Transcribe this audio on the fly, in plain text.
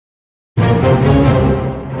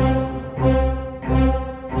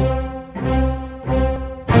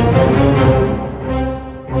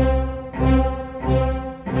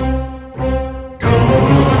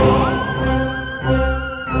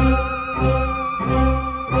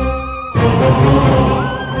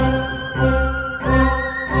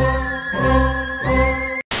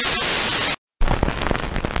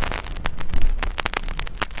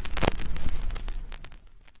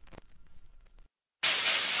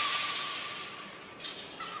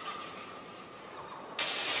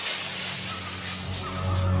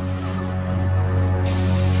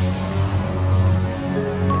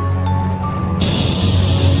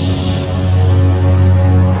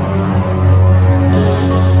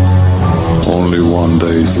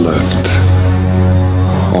Days left.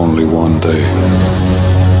 Only one day.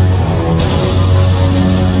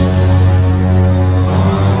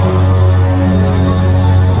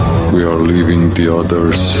 We are leaving the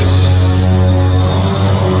others.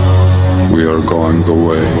 We are going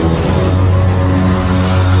away.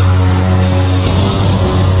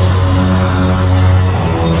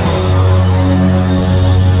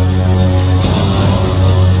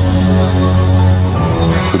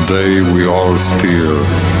 Today we all steer,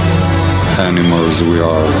 animals we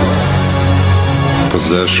are,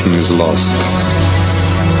 possession is lost.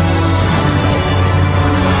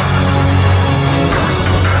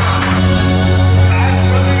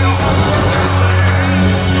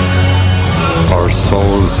 Our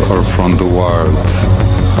souls are from the wild,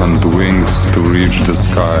 and wings to reach the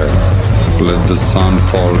sky. Let the sun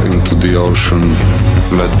fall into the ocean,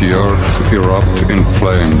 let the earth erupt in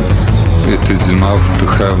flame. It is enough to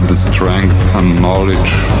have the strength and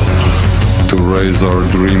knowledge to raise our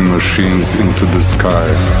dream machines into the sky.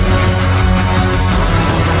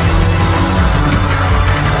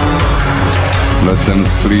 Let them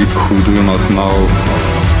sleep who do not know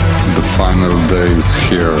the final day is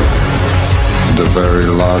here, the very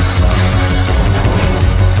last,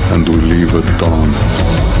 and we leave at dawn.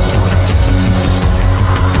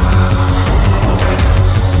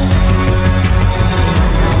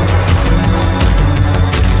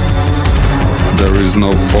 There is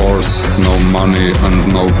no force, no money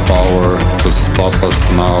and no power to stop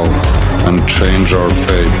us now and change our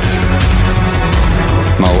fate.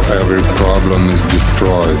 Now every problem is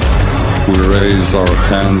destroyed. We raise our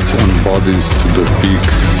hands and bodies to the peak,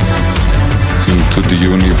 into the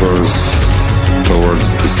universe,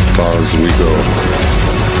 towards the stars we go.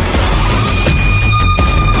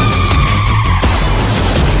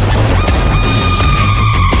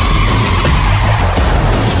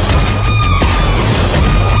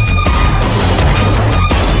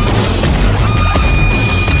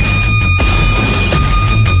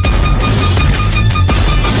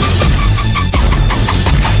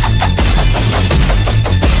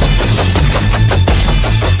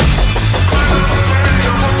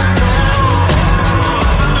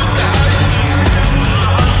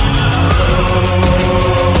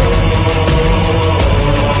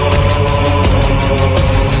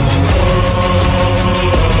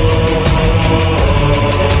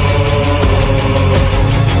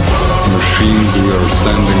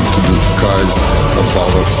 Sending to the skies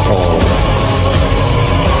above us all,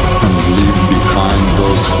 and leave behind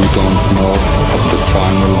those who don't know of the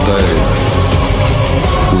final day.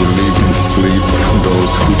 We leave in sleep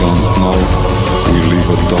those who don't know we leave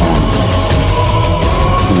at dawn.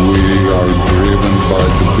 We are driven by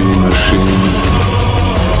the bee machine,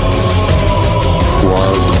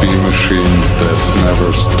 wild bee machine that never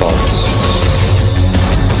stops.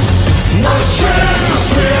 Machines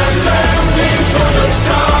reascending through the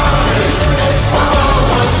skies,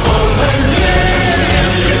 above us all and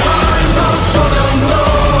leaving behind us on the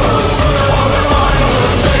north. On the final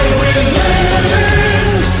day we live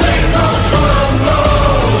in states of sorrow,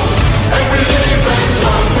 and we live and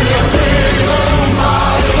talk, we are driven by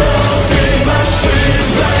the big machine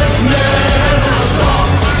that never stops.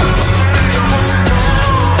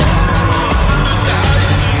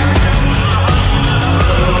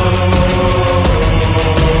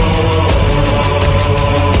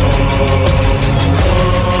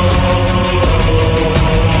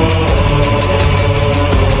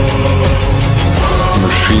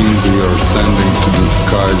 We are sending to the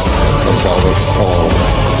skies above us all,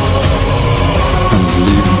 and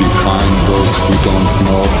leave behind those who don't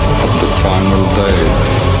know of the final day.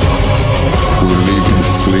 We leave in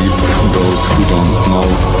sleep those who don't know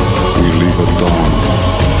we leave at dawn.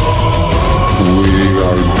 We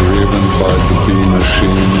are driven by the bee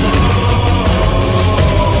machine,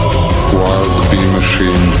 wild bee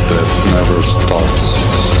machine that never stops.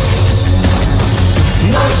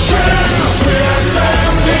 Machines